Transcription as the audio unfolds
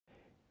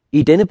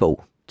I denne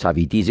bog tager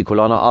vi disse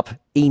kolonner op,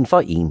 en for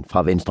en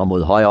fra venstre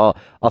mod højre,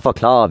 og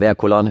forklarer hver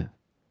kolonne.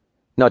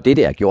 Når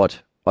dette er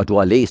gjort, og du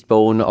har læst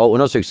bogen og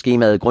undersøgt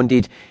skemaet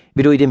grundigt,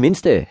 vil du i det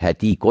mindste have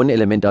de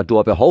grundelementer, du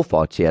har behov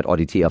for til at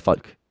auditere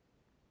folk.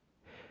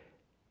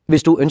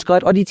 Hvis du ønsker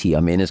at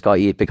auditere mennesker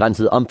i et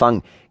begrænset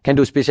omfang, kan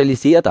du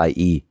specialisere dig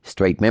i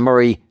straight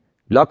memory,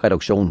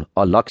 logreduktion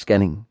og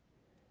logscanning.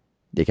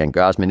 Det kan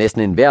gøres med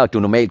næsten enhver, du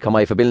normalt kommer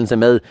i forbindelse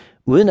med,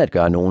 uden at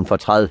gøre nogen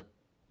fortræd,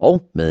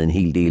 og med en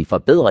hel del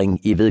forbedring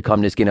i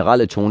vedkommendes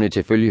generelle tone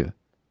til følge.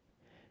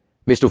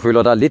 Hvis du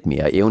føler dig lidt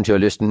mere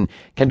eventyrlysten,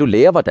 kan du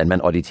lære, hvordan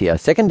man auditerer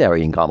secondary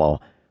engrammer,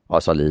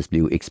 og således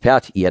blive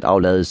ekspert i at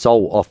aflade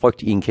sorg og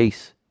frygt i en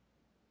case.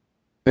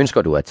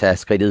 Ønsker du at tage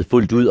skridtet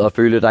fuldt ud og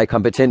føle dig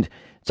kompetent,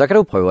 så kan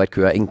du prøve at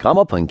køre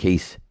engrammer på en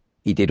case,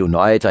 i det du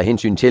nøje tager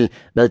hensyn til,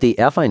 hvad det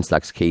er for en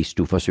slags case,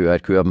 du forsøger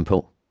at køre dem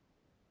på.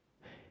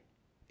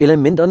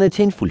 Elementerne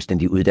til en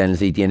fuldstændig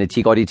uddannelse i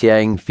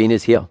genetik-auditering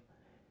findes her.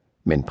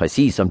 Men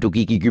præcis som du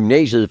gik i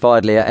gymnasiet for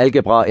at lære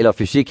algebra eller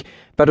fysik,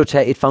 bør du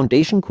tage et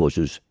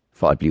foundation-kursus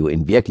for at blive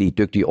en virkelig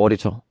dygtig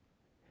auditor.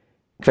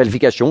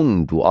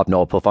 Kvalifikationen, du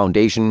opnår på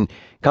foundation,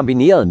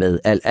 kombineret med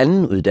al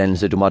anden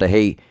uddannelse, du måtte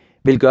have,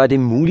 vil gøre det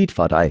muligt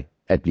for dig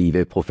at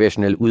blive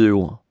professionel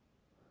udøver.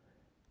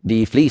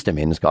 De fleste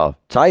mennesker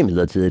tager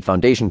imidlertid et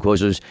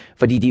foundation-kursus,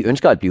 fordi de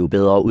ønsker at blive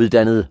bedre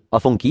uddannet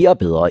og fungere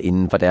bedre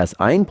inden for deres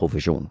egen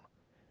profession.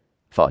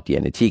 For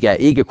genetik er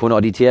ikke kun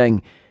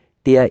auditering,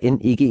 det er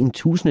end ikke en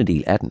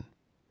tusindedel af den.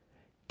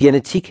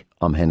 Genetik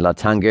omhandler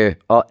tanke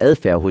og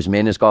adfærd hos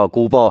mennesker og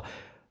grupper,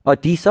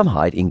 og de, som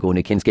har et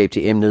indgående kendskab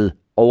til emnet,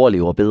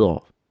 overlever bedre.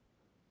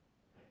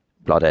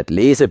 Blot at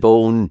læse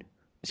bogen,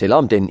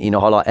 selvom den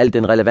indeholder al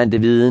den relevante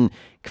viden,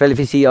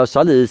 kvalificerer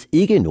således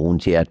ikke nogen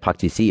til at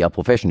praktisere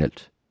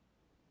professionelt.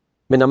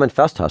 Men når man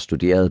først har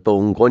studeret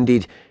bogen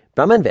grundigt,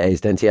 bør man være i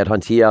stand til at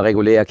håndtere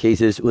regulære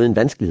cases uden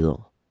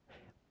vanskeligheder.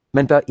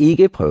 Man bør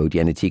ikke prøve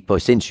genetik på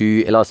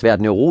sindssyge eller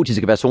svært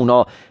neurotiske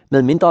personer,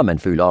 medmindre man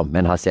føler,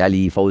 man har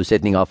særlige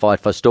forudsætninger for at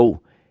forstå,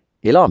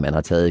 eller man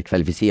har taget et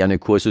kvalificerende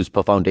kursus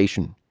på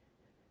foundation.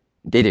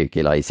 Dette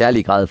gælder i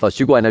særlig grad for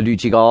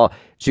psykoanalytikere,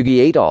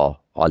 psykiatere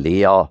og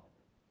læger,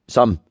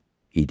 som,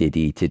 i det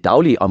de til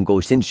daglig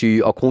omgås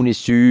sindssyge og kronisk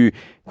syge,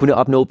 kunne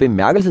opnå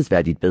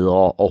bemærkelsesværdigt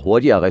bedre og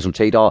hurtigere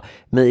resultater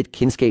med et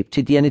kendskab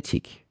til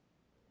genetik.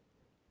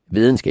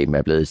 Videnskaben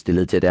er blevet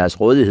stillet til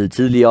deres rådighed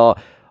tidligere,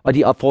 og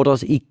de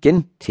opfordres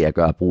igen til at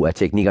gøre brug af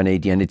teknikkerne i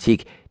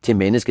genetik til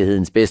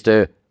menneskehedens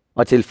bedste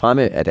og til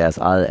fremme af deres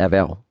eget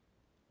erhverv.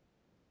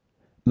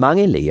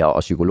 Mange læger og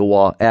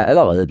psykologer er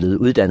allerede blevet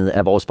uddannet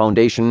af vores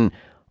foundation,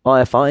 og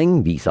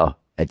erfaringen viser,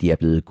 at de er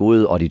blevet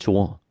gode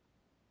auditorer.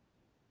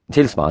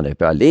 Tilsvarende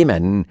bør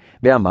lægemanden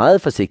være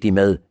meget forsigtig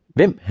med,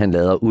 hvem han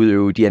lader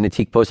udøve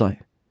genetik på sig.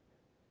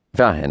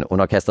 Før han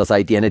underkaster sig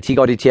i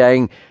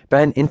genetik-auditering, bør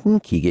han enten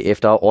kigge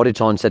efter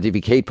auditorens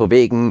certifikat på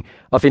væggen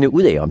og finde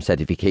ud af, om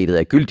certifikatet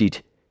er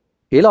gyldigt,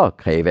 eller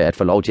kræve at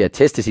få lov til at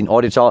teste sin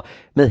auditor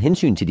med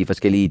hensyn til de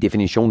forskellige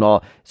definitioner,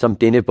 som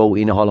denne bog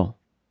indeholder.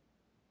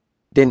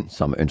 Den,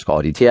 som ønsker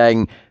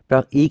auditering,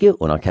 bør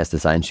ikke underkaste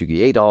sig en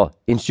psykiater,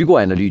 en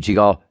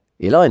psykoanalytiker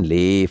eller en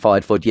læge for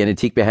at få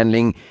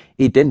genetikbehandling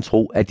i den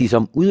tro, at de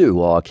som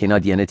udøvere kender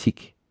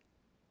genetik.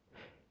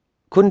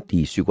 Kun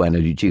de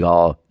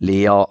psykoanalytikere,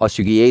 læger og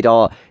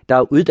psykiatere, der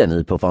er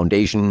uddannet på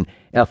foundation,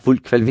 er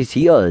fuldt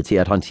kvalificerede til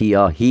at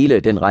håndtere hele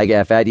den række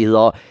af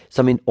færdigheder,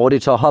 som en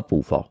auditor har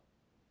brug for.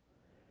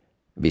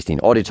 Hvis din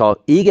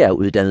auditor ikke er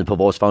uddannet på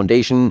vores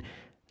foundation,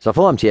 så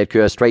få ham til at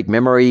køre straight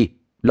memory,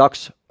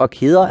 logs og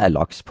kæder af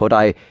logs på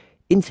dig,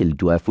 indtil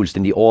du er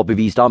fuldstændig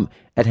overbevist om,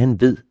 at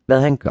han ved,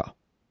 hvad han gør.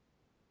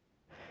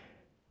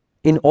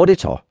 En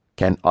auditor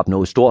kan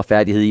opnå stor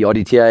færdighed i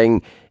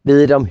auditering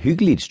ved et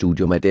omhyggeligt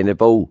studium af denne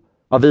bog,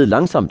 og ved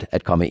langsomt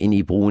at komme ind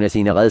i brugen af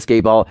sine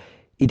redskaber,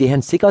 i det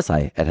han sikrer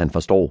sig, at han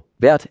forstår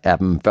hvert af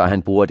dem, før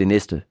han bruger det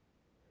næste.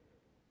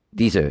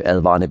 Disse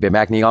advarende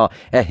bemærkninger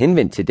er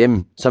henvendt til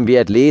dem, som ved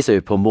at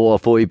læse på må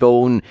og få i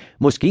bogen,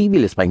 måske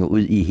ville springe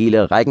ud i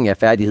hele rækken af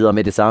færdigheder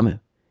med det samme.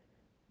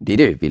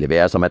 Dette ville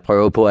være som at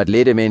prøve på at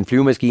lette med en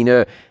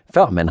flyvemaskine,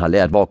 før man har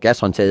lært, hvor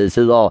gashåndtaget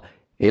sidder,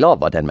 eller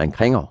hvordan man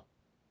kringer.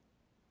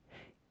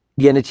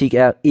 Genetik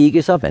er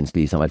ikke så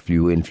vanskelig som at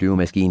flyve en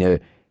flyvemaskine,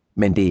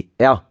 men det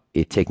er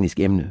et teknisk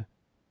emne.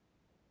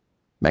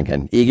 Man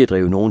kan ikke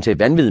drive nogen til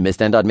vanvid med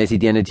standardmæssig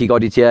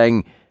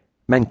genetik-auditering.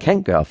 Man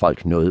kan gøre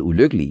folk noget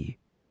ulykkelige.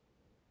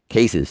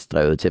 Cases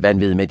drevet til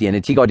vanvid med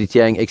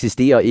genetik-auditering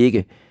eksisterer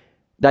ikke.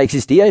 Der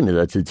eksisterer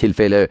imidlertid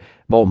tilfælde,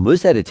 hvor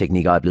modsatte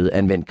teknikker er blevet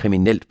anvendt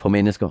kriminelt på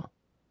mennesker.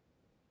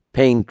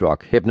 Pain drug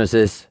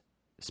hypnosis,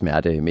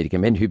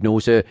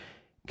 smerte-medikamenthypnose,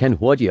 kan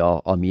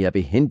hurtigere og mere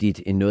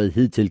behændigt end noget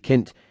hidtil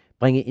kendt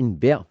bringe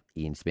enhver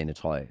i en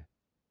spændetrøje.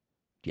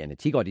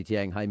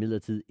 Genetik-auditering har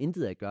imidlertid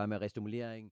intet at gøre med restimulering.